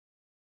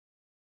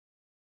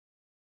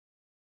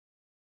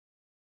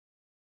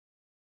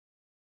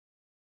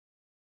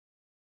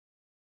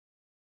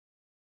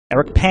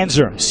Erik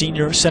Panzer,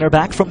 senior center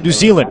back from New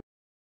Zealand.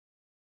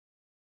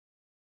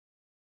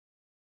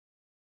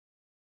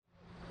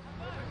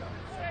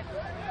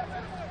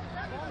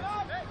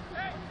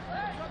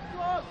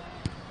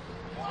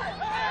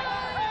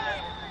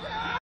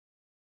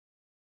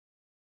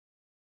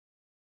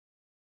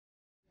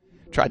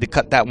 Tried to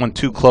cut that one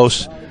too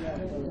close.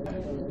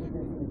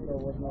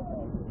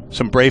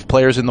 Some brave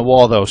players in the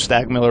wall, though.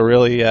 Stagmiller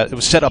really it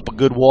was set up a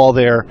good wall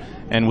there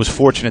and was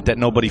fortunate that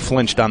nobody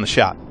flinched on the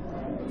shot.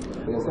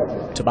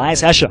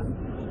 Tobias Escher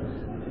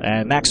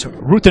and Max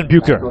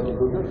Ruthenbucher.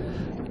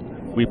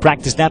 We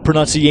practiced that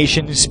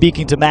pronunciation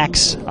speaking to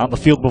Max on the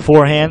field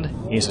beforehand.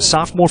 He's a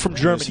sophomore from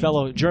Germany. His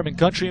fellow German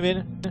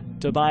countryman,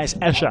 Tobias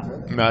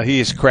Escher. He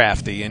is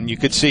crafty, and you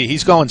could see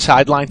he's going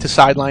sideline to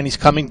sideline. He's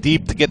coming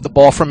deep to get the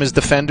ball from his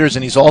defenders,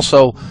 and he's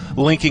also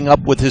linking up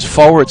with his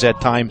forwards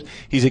at times.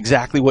 He's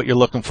exactly what you're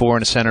looking for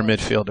in a center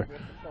midfielder.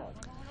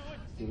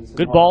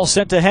 Good ball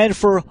sent ahead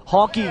for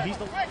Hawkey. He's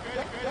the...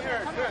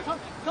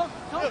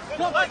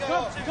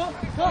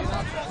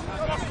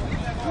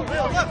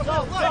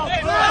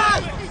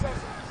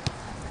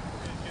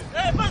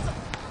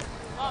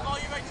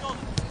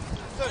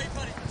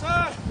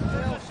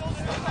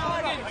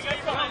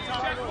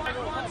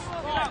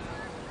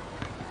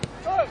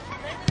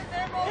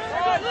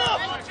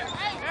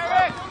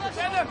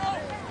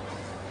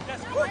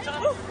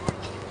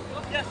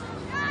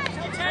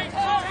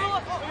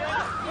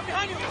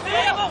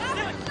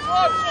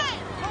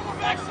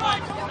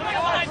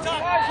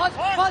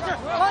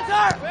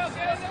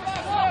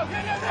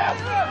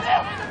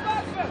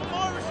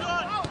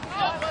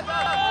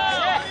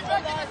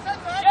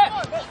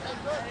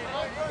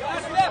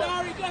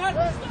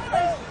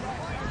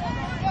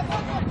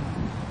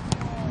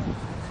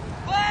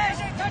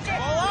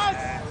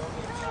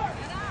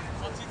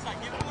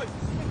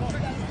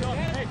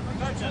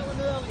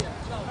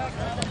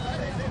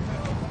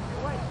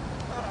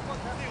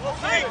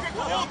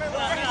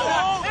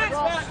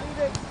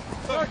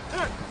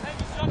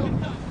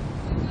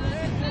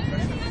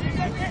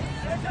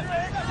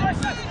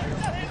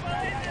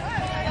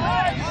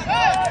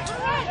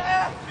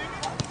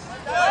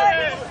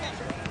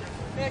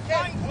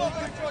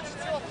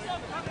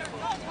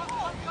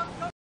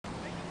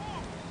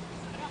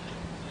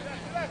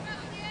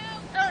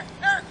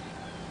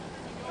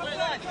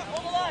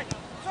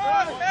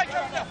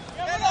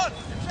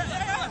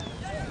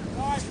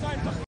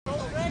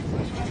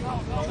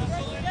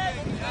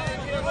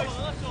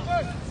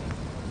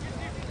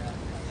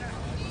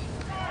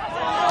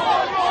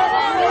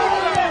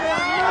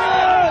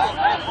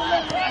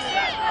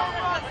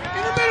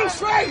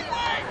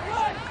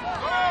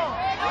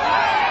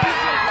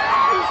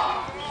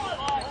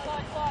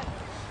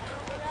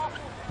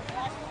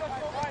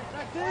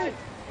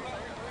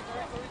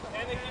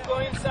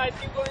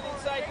 Keep going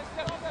inside.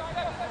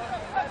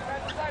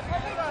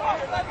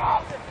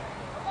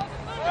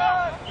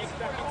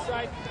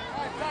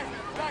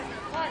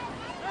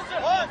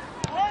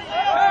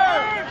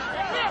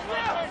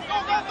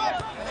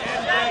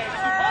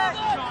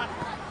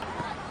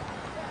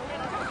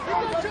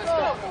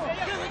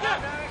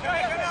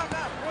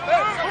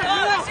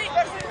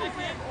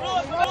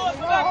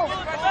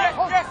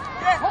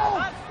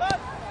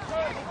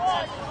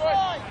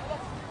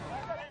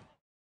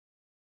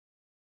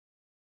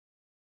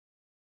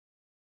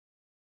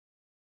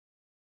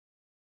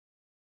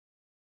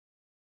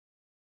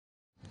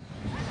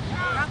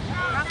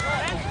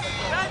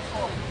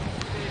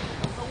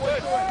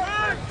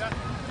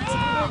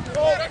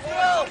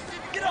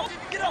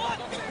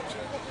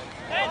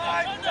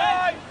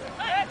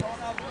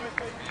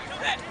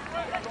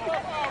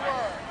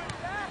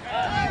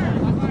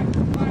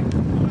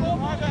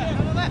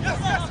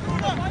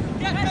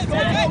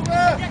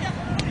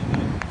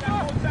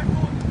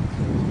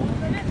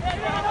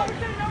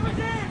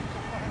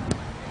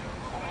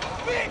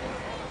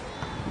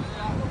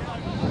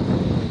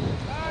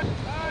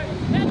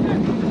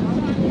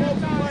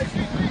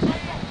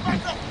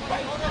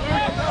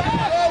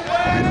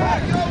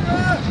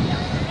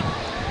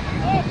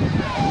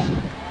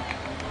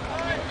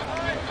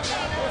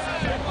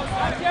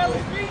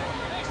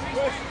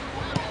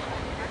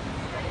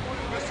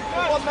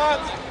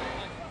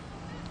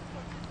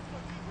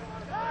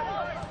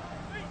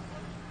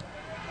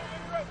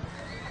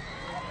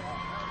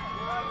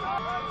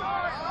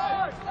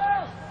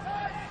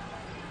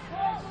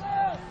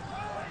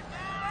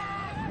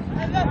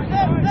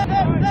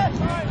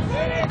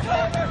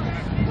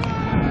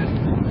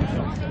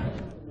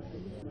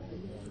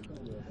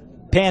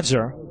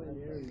 Panzer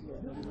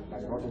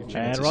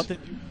and Ruthen.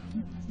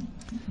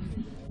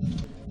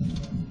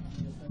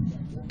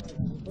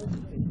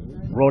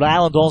 Rhode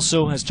Island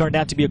also has turned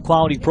out to be a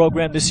quality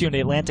program this year in the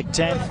Atlantic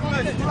 10.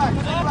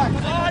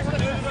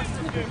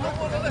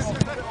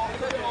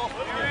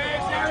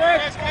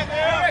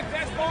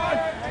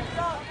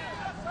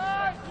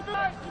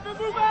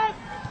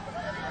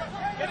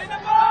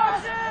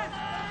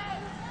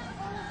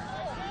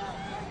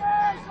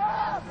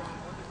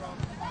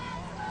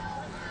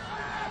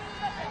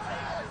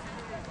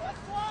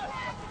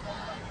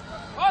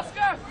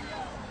 Oscar!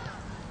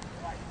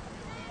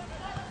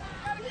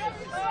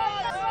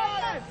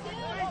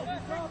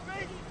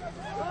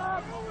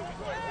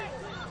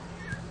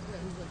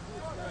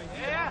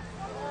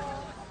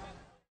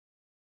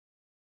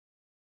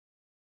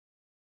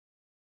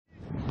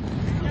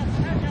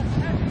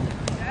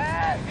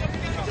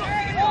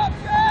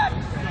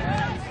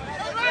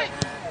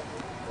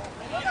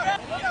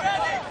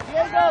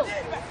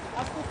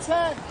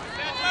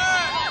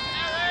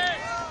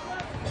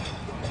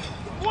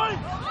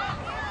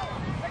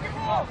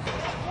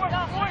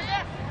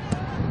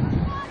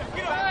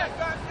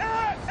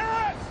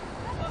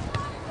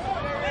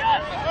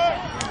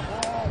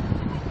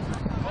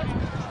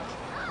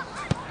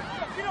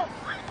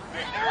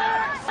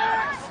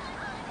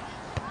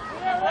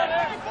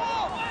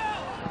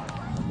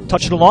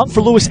 Touching along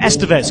for Luis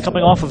Estevez,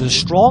 coming off of a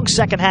strong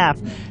second half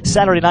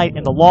Saturday night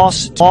in the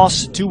loss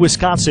to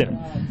Wisconsin.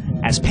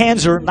 As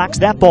Panzer knocks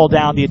that ball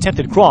down, the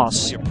attempted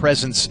cross. Your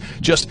presence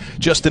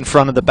just in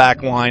front of the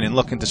back line and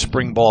looking to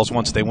spring balls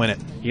once they win it.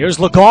 Here's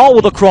Legal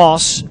with a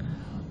cross.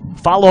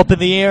 Follow up in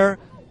the air.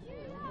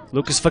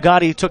 Lucas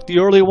Fagatti took the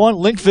early one.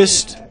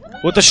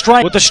 Linkvist with the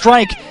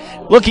strike.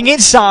 Looking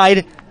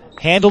inside.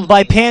 Handled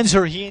by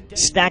Panzer.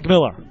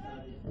 Stackmiller.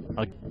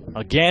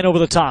 Again over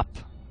the top.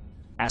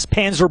 As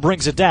Panzer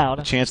brings it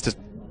down. Chance to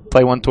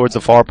play one towards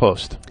the far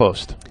post.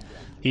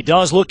 He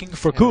does, looking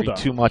for Kuba.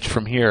 Too much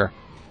from here.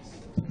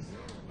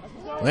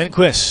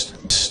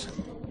 Lindquist.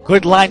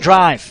 Good line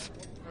drive.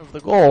 The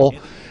goal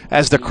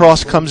as the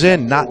cross comes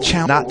in. Not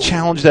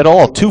challenged at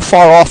all. Too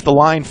far off the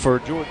line for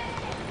Jordan.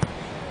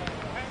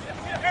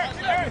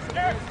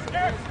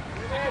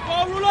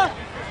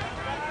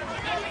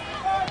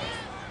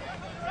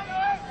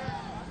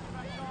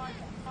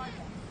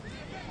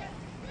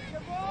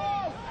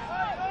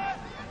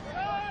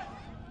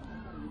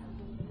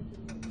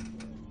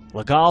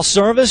 Legal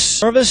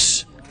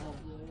service.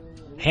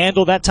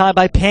 Handled that time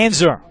by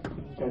Panzer.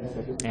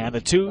 And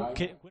the two.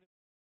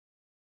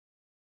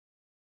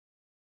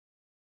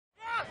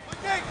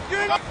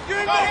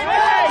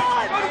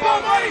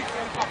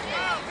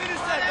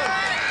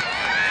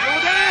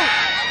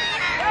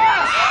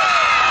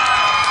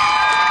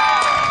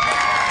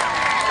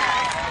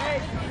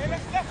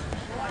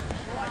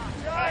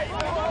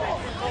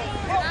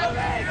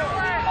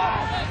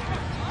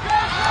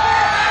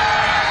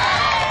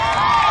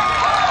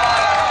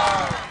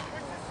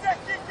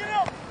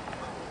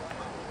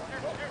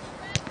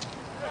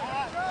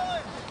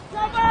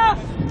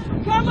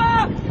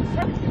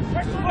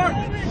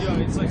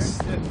 It's like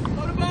stiff.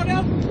 What about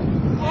him?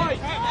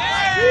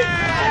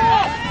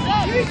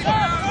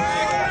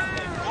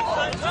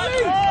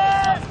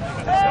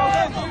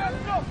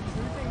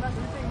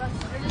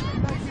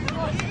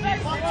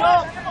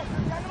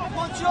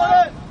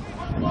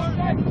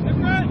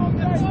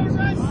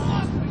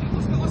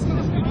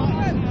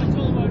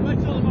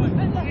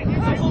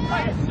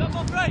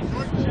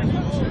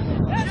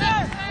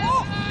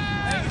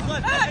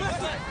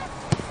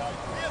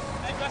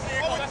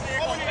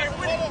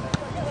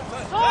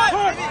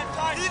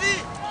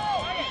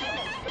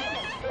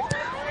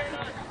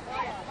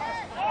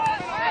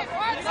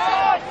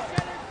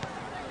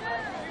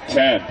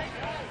 Ten,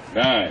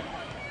 9.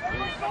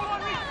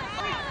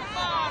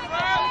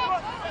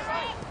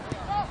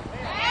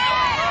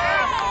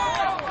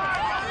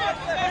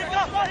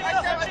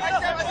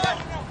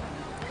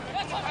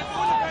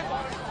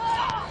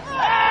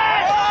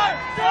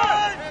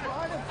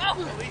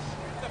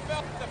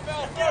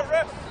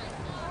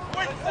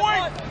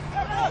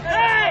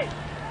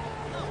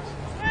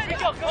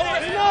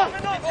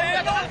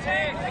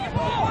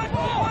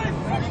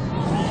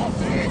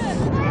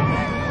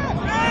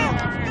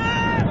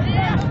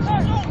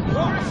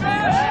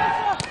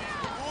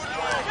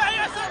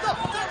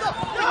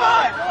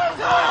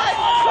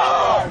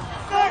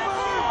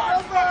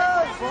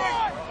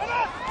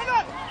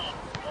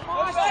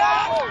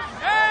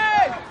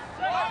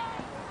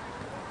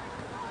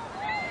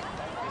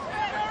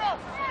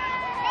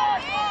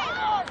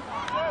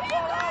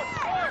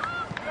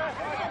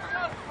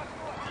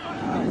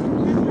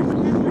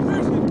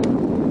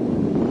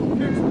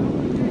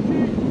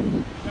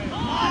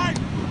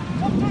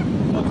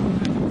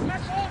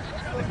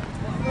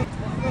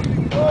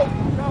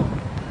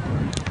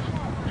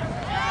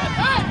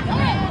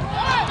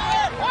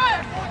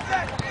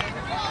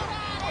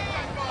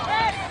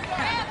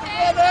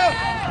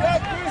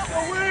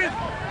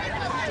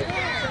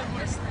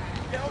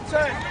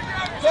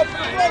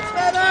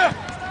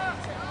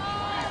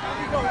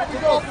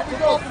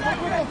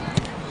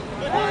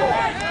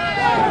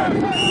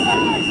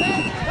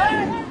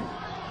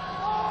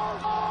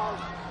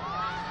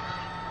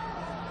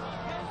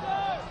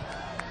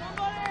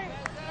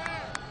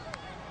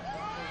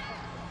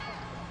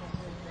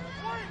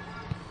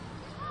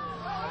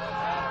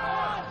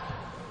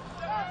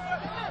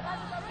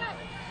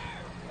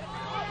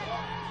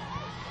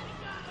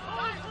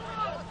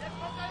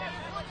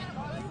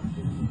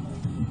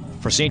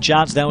 For St.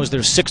 John's, that was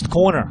their 6th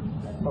corner.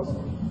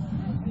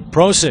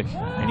 Prosic,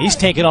 and he's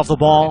taken off the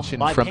ball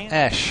from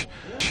Esch.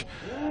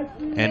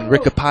 And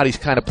Riccapati's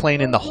kind of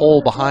playing in the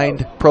hole behind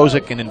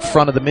Prosic and in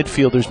front of the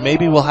midfielders.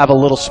 Maybe we'll have a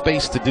little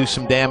space to do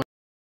some damage.